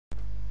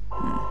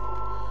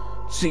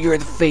So you're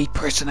the Fate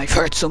person I've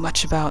heard so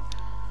much about.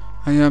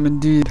 I am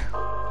indeed.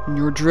 In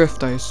your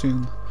drift, I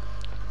assume.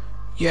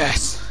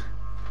 Yes.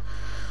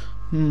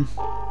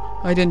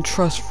 I didn't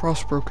trust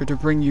Frostbroker to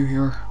bring you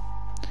here.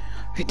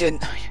 He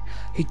didn't.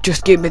 He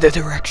just gave me the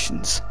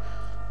directions.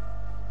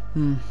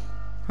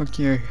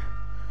 Okay.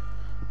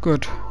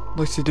 Good. At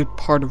least he did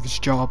part of his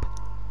job.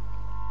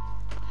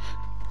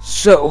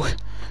 So,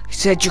 he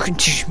said you can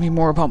teach me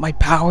more about my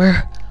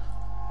power?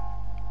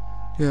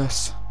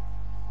 Yes.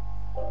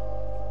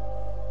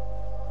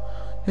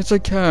 Yes, I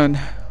can.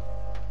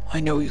 I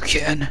know you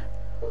can.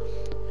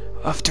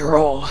 After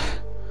all,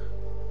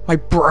 my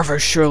brother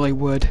surely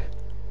would.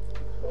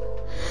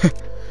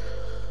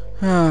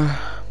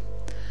 Oh,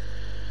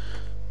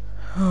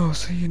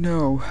 so you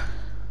know.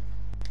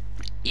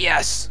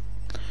 Yes.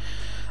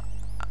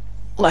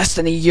 Less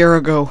than a year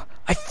ago,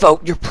 I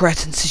felt your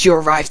presence as you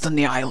arrived on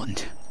the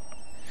island.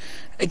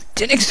 I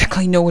didn't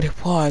exactly know what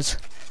it was.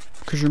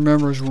 Because your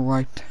memories were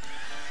wiped.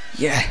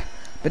 Yeah,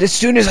 but as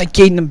soon as I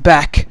gained them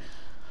back,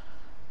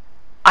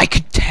 I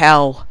could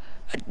tell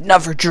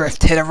another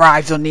drift had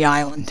arrived on the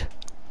island.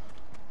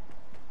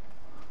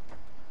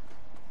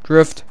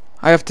 Drift,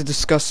 I have to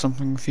discuss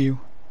something with you.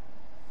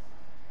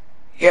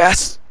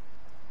 Yes?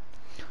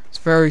 It's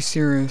very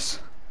serious.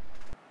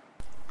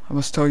 I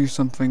must tell you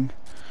something.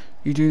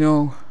 You do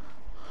know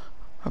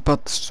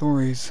about the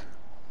stories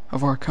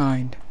of our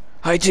kind.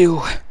 I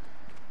do.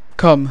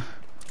 Come.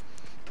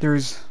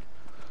 There's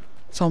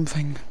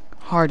something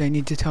hard I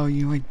need to tell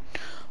you.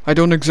 I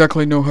don't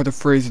exactly know how to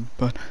phrase it,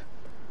 but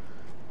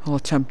I'll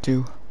attempt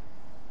to.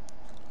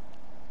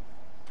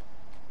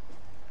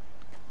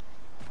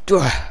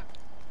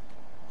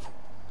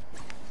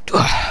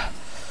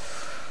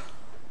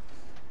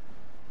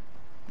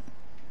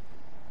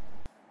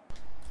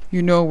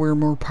 You know we're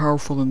more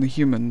powerful than the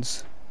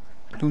humans,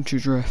 don't you,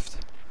 Drift?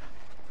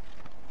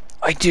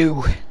 I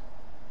do.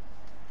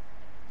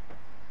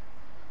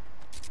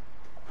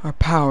 Our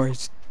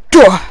powers.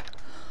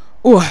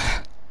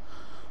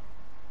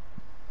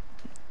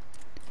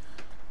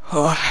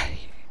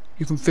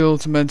 You can feel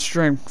its immense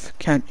strength,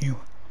 can't you?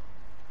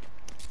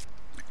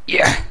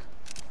 Yeah.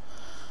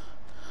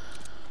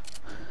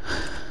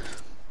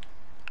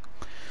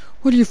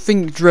 What do you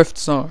think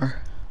drifts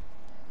are?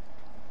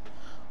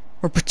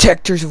 We're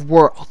protectors of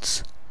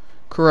worlds.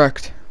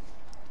 Correct.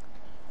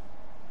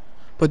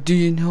 But do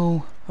you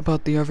know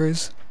about the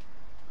others?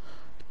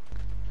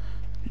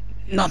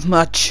 Not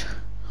much.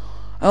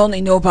 I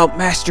only know about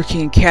Master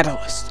Key and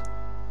Catalyst.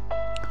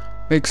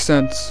 Makes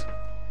sense.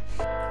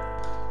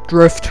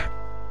 Drift.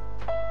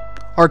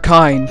 Our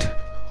kind.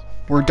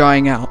 We're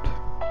dying out.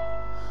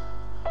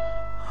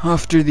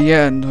 After the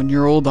end on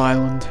your old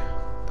island,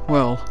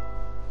 well,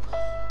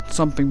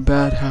 something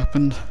bad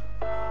happened.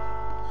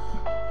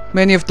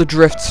 Many of the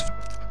drift's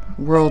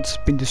worlds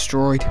have been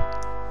destroyed.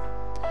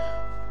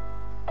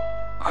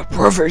 Our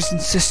brothers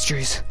and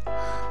sisters.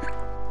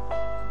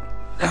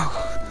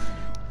 Oh,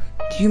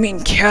 do you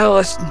mean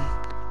Catalyst and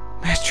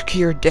Master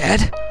Key are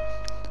dead?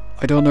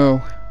 I don't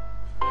know.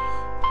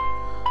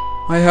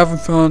 I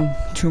haven't found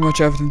too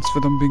much evidence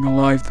for them being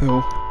alive,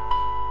 though.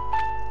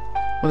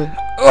 What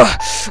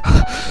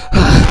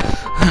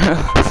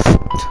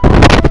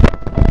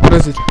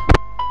is it?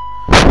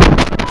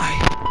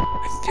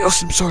 I feel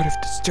some sort of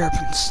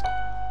disturbance.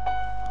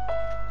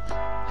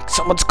 Like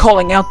someone's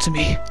calling out to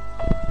me.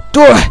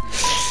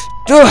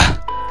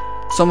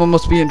 Someone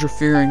must be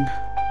interfering.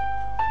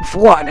 With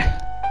what?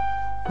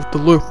 With the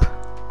loop.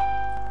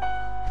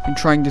 I've been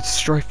trying to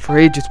destroy it for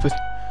ages, but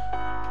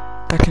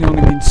that can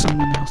only mean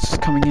someone else is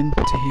coming in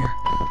to here.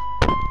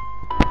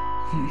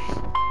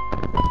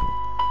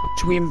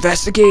 Should we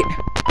investigate?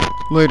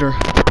 Later.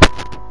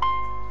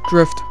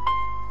 Drift.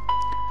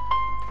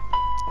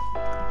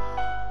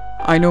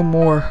 I know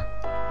more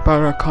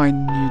about our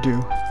kind than you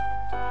do.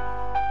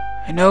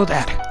 I know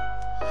that.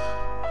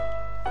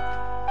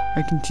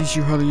 I can teach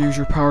you how to use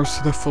your powers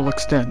to the full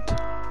extent.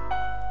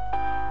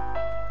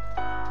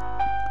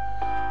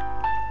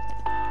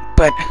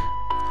 But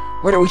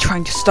what are we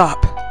trying to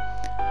stop?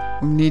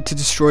 We need to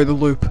destroy the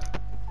loop.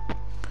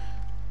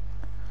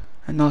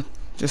 And not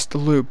just the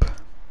loop,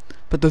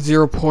 but the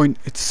 0 point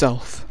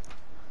itself.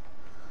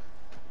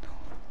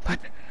 But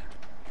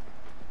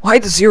why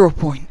the 0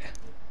 point?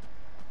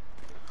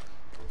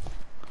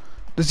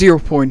 The 0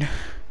 point.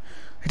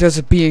 It has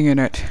a being in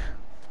it.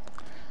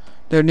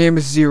 Their name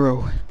is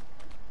Zero.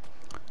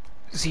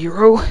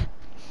 Zero?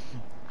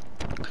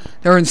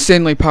 They're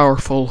insanely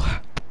powerful.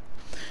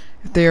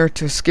 If they are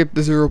to skip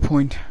the 0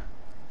 point,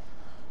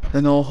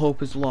 then all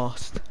hope is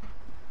lost.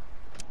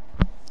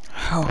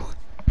 How?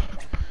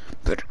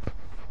 But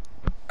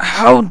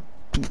how?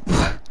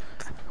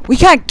 We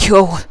can't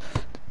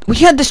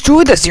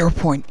destroy the 0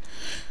 point.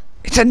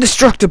 It's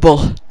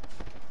indestructible.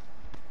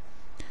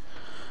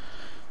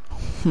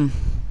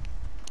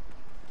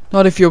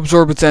 Not if you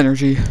absorb its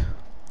energy.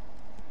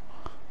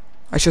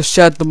 I shall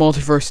shed the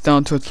multiverse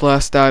down to its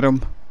last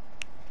atom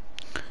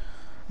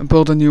and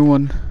build a new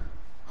one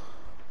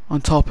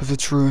on top of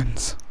its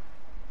ruins.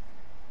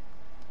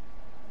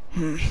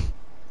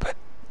 But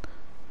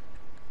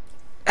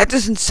That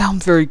doesn't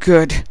sound very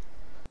good.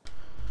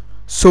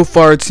 So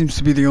far, it seems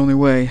to be the only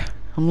way.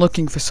 I'm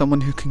looking for someone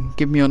who can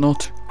give me an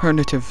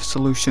alternative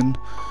solution,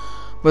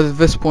 but at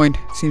this point,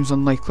 it seems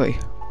unlikely.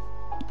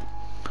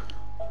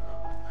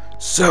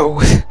 So,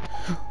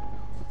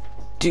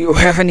 do you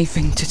have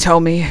anything to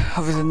tell me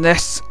other than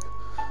this?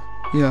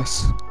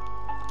 Yes.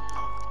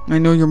 I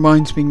know your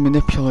mind's being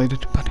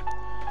manipulated, but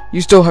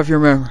you still have your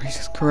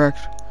memories, correct?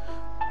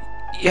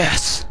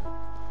 Yes,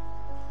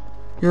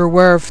 You're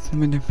aware of the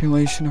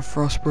manipulation of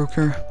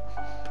Frostbroker?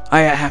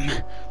 I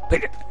am,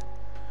 but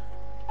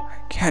I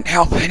can't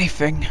help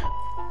anything.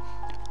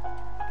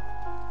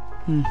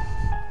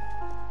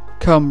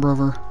 Come,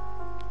 brother.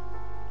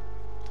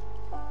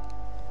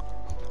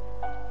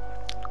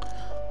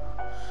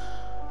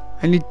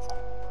 I need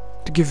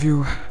to give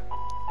you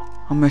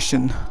a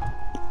mission.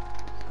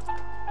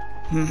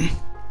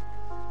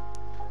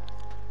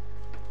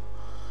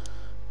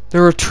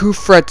 There are two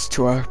threats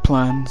to our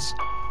plans.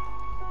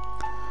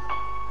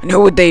 And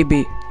who would they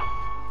be?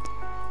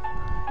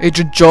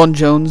 Agent John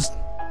Jones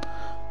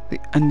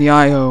and the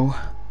IO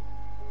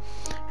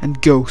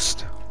and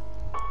Ghost.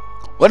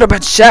 What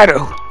about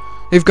Shadow?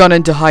 They've gone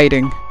into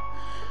hiding.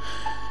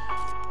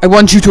 I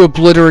want you to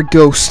obliterate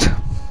Ghost.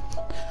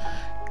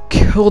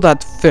 Kill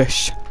that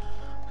fish.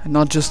 And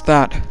not just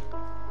that.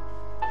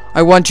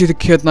 I want you to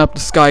kidnap the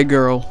Sky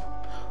Girl.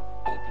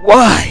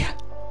 Why?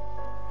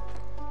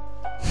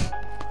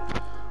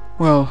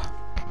 Well,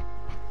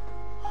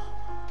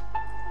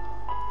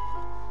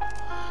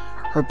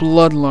 her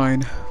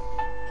bloodline.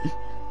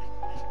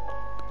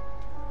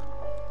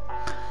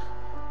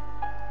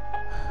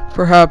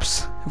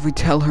 Perhaps if we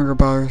tell her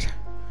about it,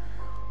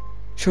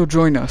 she'll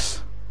join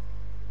us.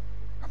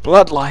 Her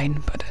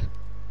bloodline, but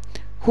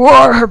who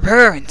are her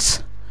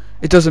parents?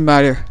 It doesn't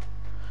matter.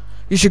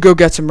 You should go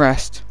get some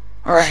rest.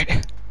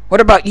 Alright,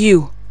 what about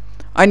you?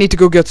 I need to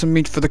go get some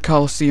meat for the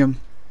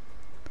Coliseum.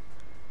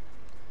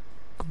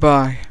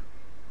 Goodbye.